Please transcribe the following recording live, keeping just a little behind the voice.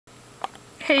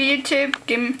Hey YouTube,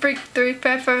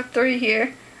 GameFreak3553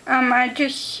 here. I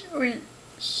just was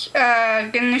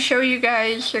gonna show you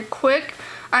guys a quick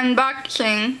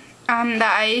unboxing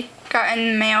that I got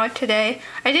in the mail today.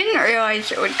 I didn't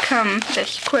realize it would come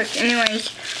this quick. Anyways,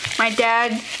 my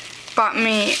dad bought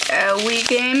me a Wii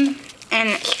game and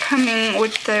it's coming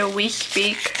with the Wii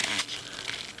Speak.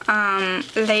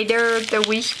 Later the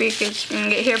Wii Speak is gonna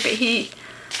get here, but he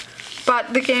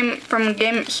bought the game from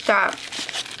GameStop.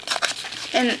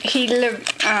 And he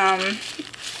lived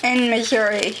in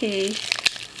Missouri. He's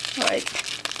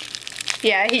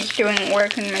doing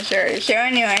work in Missouri. So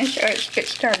anyways, let's get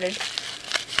started.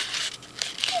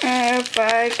 If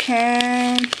I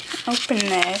can open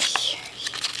this.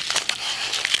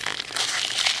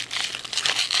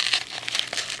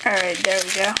 Alright, there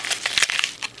we go.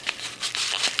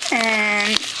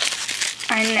 And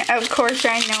of course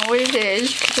I know what it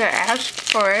is because I asked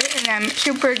for it and I'm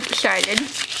super excited.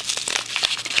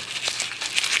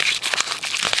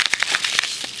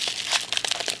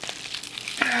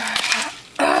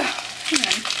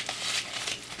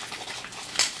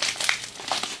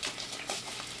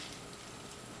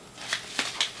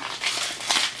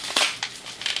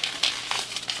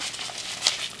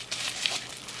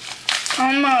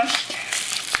 Almost.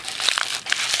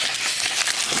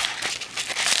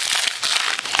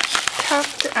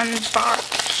 Tough to unbox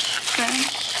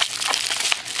this.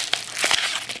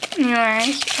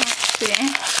 Anyways, let's see.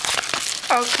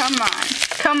 Oh, come on.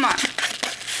 Come on.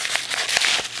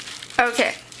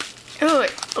 Okay. Ooh,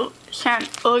 it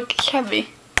looks heavy.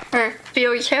 Or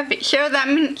feels heavy. So that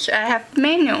means I have the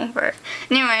manual for it.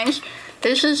 Anyways,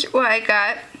 this is what I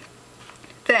got.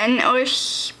 The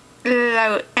Endless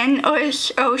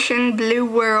Ocean Blue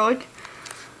World.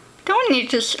 Don't you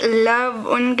just love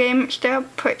when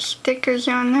GameStop put stickers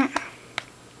on it?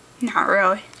 Not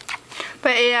really.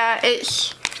 But yeah,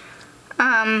 it's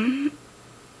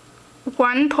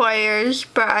one players,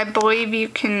 but I believe you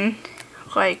can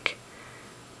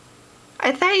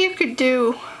I thought you could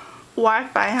do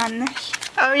Wi-Fi on this.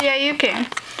 Oh yeah, you can.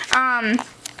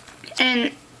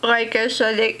 And like I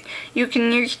said, you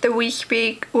can use the Wii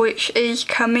Speak, which is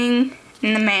coming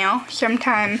in the mail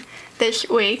sometime this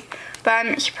week. But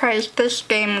I'm surprised this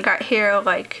game got here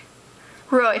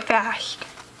really fast.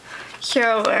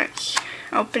 So let's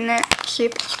open it, see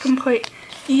if it's complete.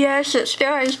 Yes, it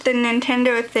still has the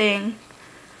Nintendo thing.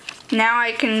 Now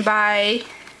I can buy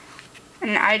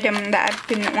an item that I've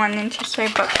been wanting to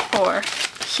save up for.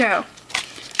 So,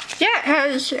 yeah, it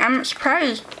has, I'm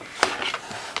surprised.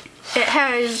 It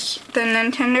has the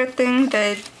Nintendo thing,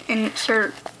 the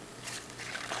insert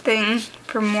thing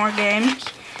for more games,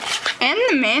 and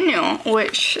the manual,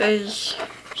 which is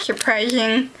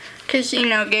surprising, because, you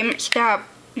know, GameStop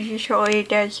usually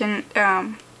doesn't,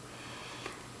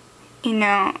 you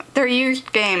know, they're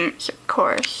used games, of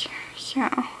course, so,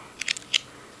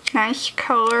 nice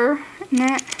color in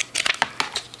it,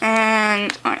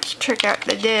 and let's check out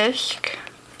the disc.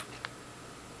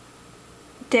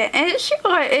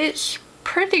 It's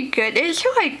pretty good. It's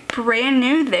like brand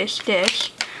new, this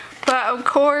disc. But of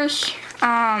course,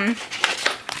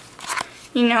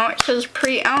 you know, it says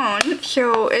pre-owned,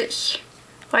 so it's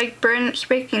like brand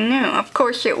spanking new. Of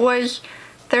course, it was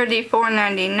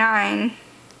 $34.99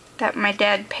 that my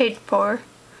dad paid for.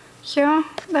 So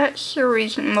that's a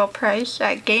reasonable price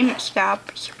at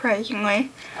GameStop,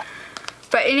 surprisingly.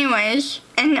 But anyways,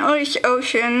 Endless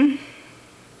Ocean,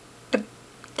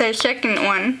 the second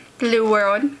one, Blue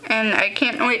World, and I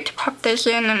can't wait to pop this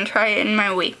in and try it in my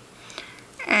Wii.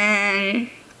 And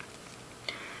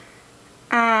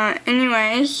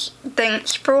anyways,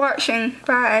 thanks for watching.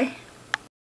 Bye.